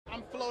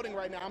I'm floating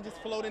right now. I'm just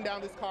floating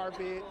down this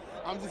carpet.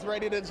 I'm just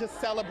ready to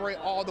just celebrate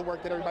all the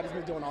work that everybody's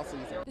been doing all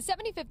season. The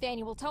 75th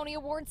Annual Tony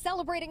Awards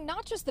celebrating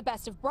not just the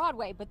best of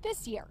Broadway, but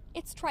this year,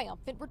 its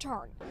triumphant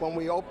return. When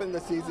we opened the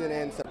season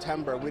in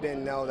September, we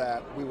didn't know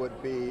that we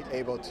would be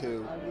able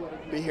to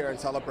be here and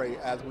celebrate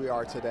as we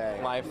are today.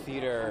 Live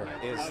theater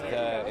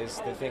is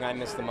the thing I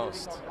miss the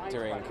most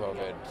during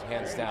COVID,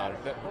 hands down.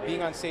 But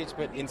being on stage,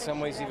 but in some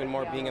ways even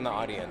more being in the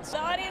audience.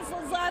 The audience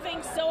is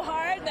laughing so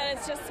hard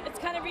that it's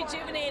kind of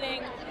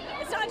rejuvenating.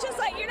 It's not just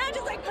like, you're not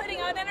just like putting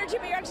out energy,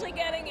 but you're actually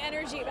getting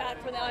energy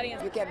back from the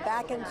audience. You get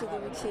back into the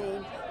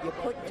routine, you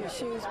put your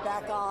shoes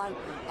back on,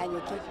 and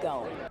you keep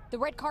going. The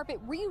red carpet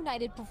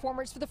reunited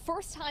performers for the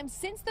first time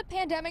since the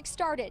pandemic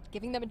started,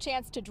 giving them a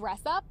chance to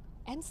dress up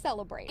and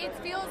celebrate. It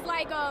feels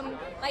like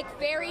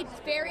fairy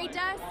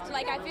dust.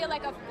 Like I feel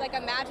like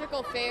a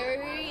magical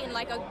fairy in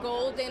like a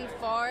golden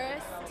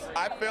forest.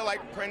 I feel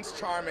like Prince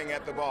Charming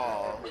at the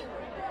ball.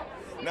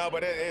 No,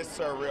 but it is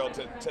surreal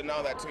to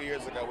know that 2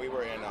 years ago we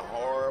were in a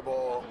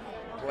horrible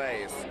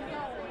place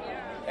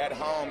at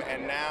home,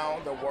 and now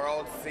the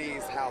world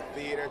sees how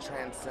theater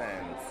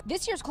transcends.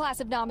 This year's class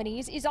of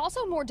nominees is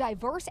also more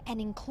diverse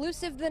and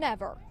inclusive than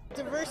ever.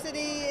 Diversity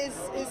is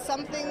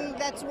something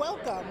that's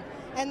welcome,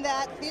 and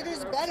that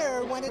theater's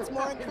better when it's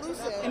more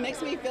inclusive. It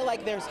makes me feel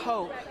like there's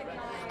hope.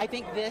 I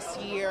think this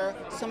year,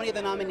 so many of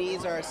the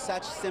nominees are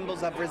such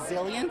symbols of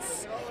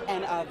resilience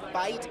and of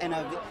fight and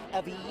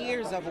of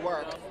years of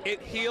work.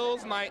 It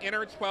heals my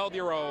inner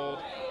 12-year-old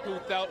who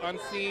felt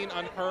unseen,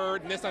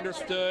 unheard,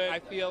 misunderstood. I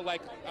feel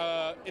like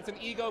it's an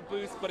ego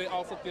boost, but it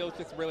also feels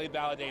just really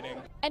validating.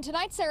 And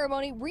tonight's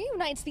ceremony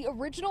reunites the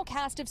original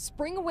cast of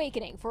Spring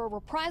Awakening for a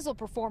reprisal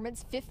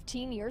performance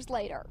 15 years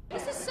later.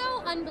 This is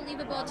so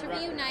unbelievable to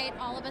reunite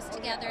all of us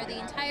together, the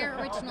entire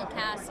original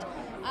cast.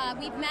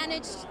 We've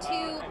managed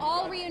to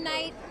all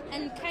reunite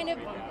and kind of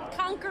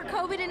conquer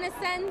COVID in a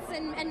sense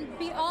and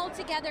be all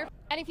together.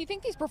 And if you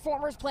think these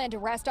performers plan to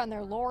rest on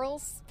their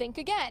laurels, think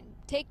again.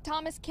 Take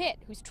Thomas Kitt,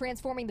 who's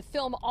transforming the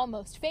film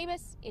Almost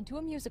Famous into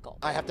a musical.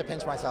 I have to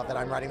pinch myself that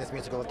I'm writing this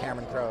musical with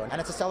Cameron Crowe,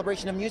 and it's a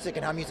celebration of music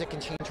and how music can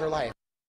change her life.